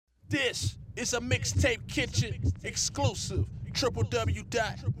This is a Mixtape Kitchen exclusive.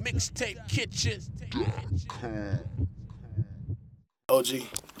 www.mixtapekitchen.com. OG,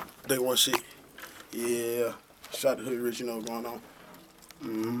 day one shit. Yeah. Shout out to OGHoodrich, you know what's going on.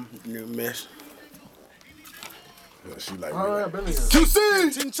 New mess. Yeah, she like me.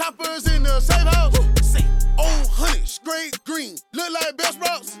 10 choppers in the safe house. Old hundreds, great green, look like best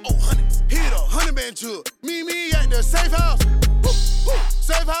routes. Old hundreds, hit a 100-man jug. Me at the safe house.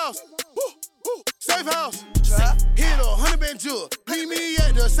 Safe house. Safe house. Hit a 100-man jug. Me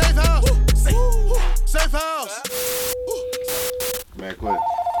at the safe house. Safe house. Man, quit.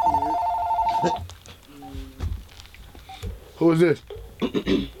 Who is this?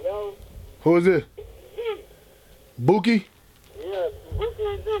 Yo. Who is this? Bookie? Yeah, Bookie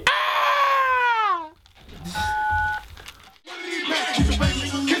is this.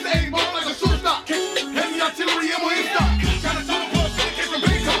 Kiss the 80 ball like a superstar. Heavy artillery, ammo in stock. Got a ton of blood, so kiss the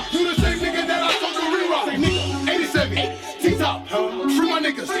big top. You the same nigga that I told you to re-rock. Say nigga, 87, T-top. Free my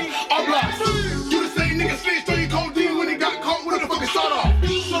niggas, all blocks. You the same nigga snitched on your codeine when he got caught with a fucking sawed off.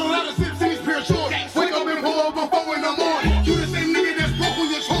 So a lot of sips in his pair of shorts. Wake up and pull over 4 in the morning. You the same nigga that's broke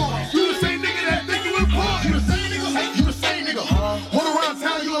on your toys. You the same nigga that think you important. You the same nigga, you the same nigga. Run around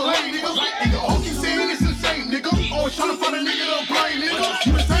town, you a lame nigga. Nigga, all keep saying it's insane, nigga. Always trying to find a nigga to blame, nigga.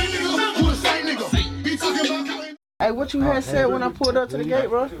 You the same nigga, you the same nigga. Be talking about. Hey, what you had said when I pulled up to the gate,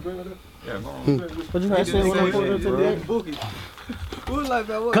 bro? What you had said when I pulled up to the gate?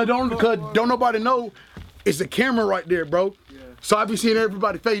 Cause don't nobody know it's a camera right there, bro. So I be seeing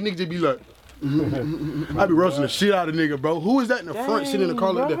everybody face, niggas just be like, I be roasting the shit out of nigga, bro. Who is that in the front sitting in the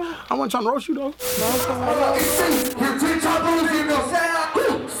car like that? I wasn't trying to roast you though.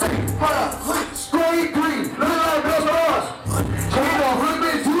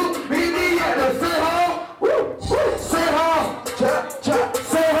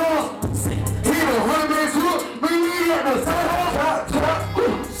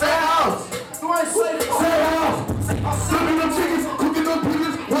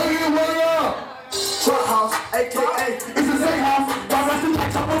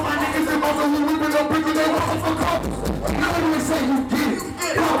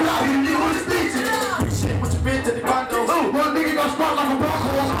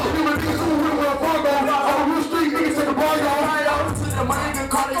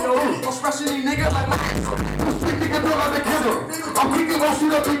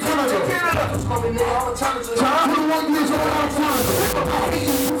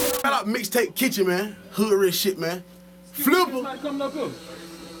 Shout out Mixtape Kitchen, man. OGHoodrich shit, man. Flippa. Somebody coming up here.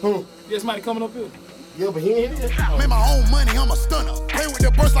 Who? Yeah, somebody coming up here. Yeah, but he ain't here. Made my own money, I'm a stunner. Play with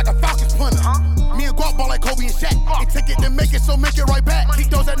the burst like a Falcons punter. Me and Guap ball like Kobe and Shaq. It take it to make it, so make it right back. Keep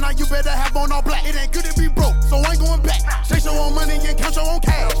those at night, you better have on all black. It ain't good to be broke, so I ain't going back. Chase your own money and count your own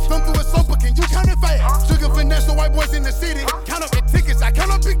cash. Thumb through a sofa, can you count it fast? Sugar finesse the white boys in the city. Count up the tickets, I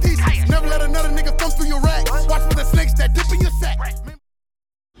count up big D's. Never let another nigga thumb through your rack. Watch for the snakes that dip in your sack.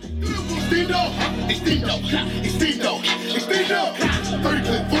 It's Dindo. 30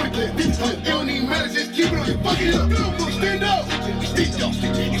 clip, 40 clip, 50 clip. It don't even matter, just keep it on your fucking up. It's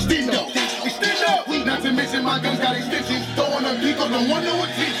Dindo. Not to mention my guns got extensions. Throwing up Pico, don't want no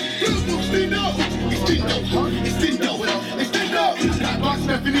attention. It's Dindo. Got box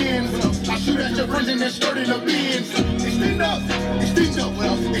stuffing in. I shoot at your friends in their skirt in the bins. It's Dindo.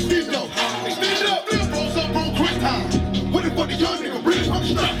 Rolls up on quick time. What the fuck the young nigga really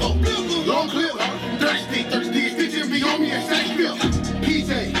fucking strap for? Long clip, thirsty, stitching be on me in Sackville.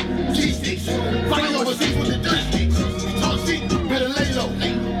 PJ, G6, flying overseas with the dirt sticks. Talk shit, better lay low.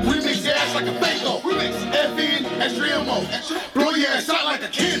 Remix your ass like a Fago. FN, extra ammo. Blow your ass out like a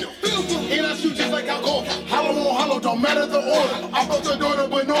candle. And I shoot just like I go. Hollow on hollow, don't matter the order. I broke the daughter,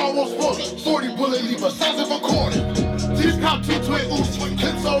 but no, I won't spoil it. 40 bullet leave a size of a quarter. Just cop 2 twin oops.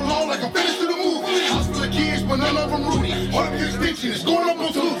 Clip so long like I'm finished to the movie. House full of kids, but none of them Rudy. Hold up your extension, it's going up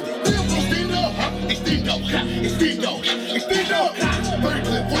on Tuesday. It's Dindo. 30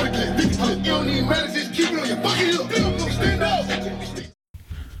 clip, 40 clip, 50 clip. It don't even matter, just keep it on your fucking hook. It's Dindo.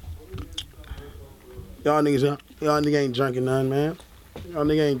 Y'all niggas ain't drinking none, man. Y'all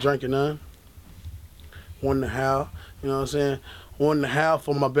niggas ain't drinking none. One and a half, you know what I'm saying? 1.5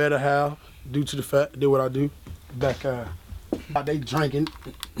 for my better half, due to the fact, did what I do. Back, they drinking,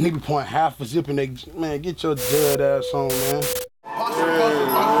 nigga point half a zip and they, man, get your dead ass on, man.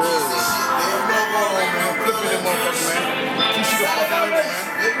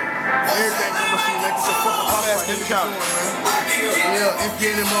 Yeah,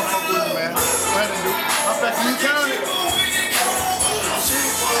 emptying them motherfuckers, man. What to do? How fast can you count it?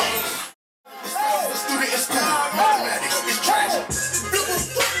 Student in school, mathematics is trash.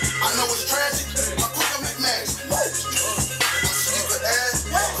 I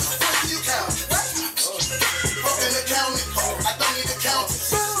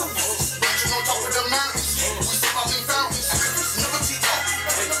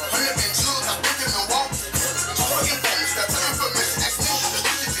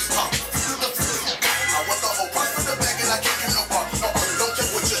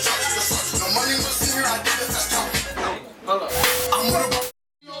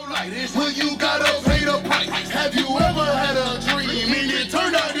when you gotta pay the price. Have you ever had a dream and it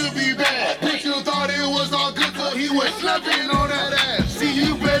turned out to be bad? But you thought it was all good till he was slapping on that ass. See,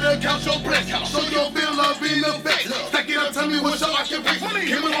 you better count your blessings, so you'll feel up in the face. Stack it up, tell me what's your occupation.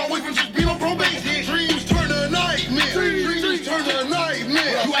 Came a long way from just being on probation. Dreams turn to nightmares. Dreams turn to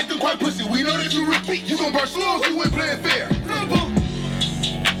nightmares. You acting quite pussy, we know that you repeat. You gon' burst slow, you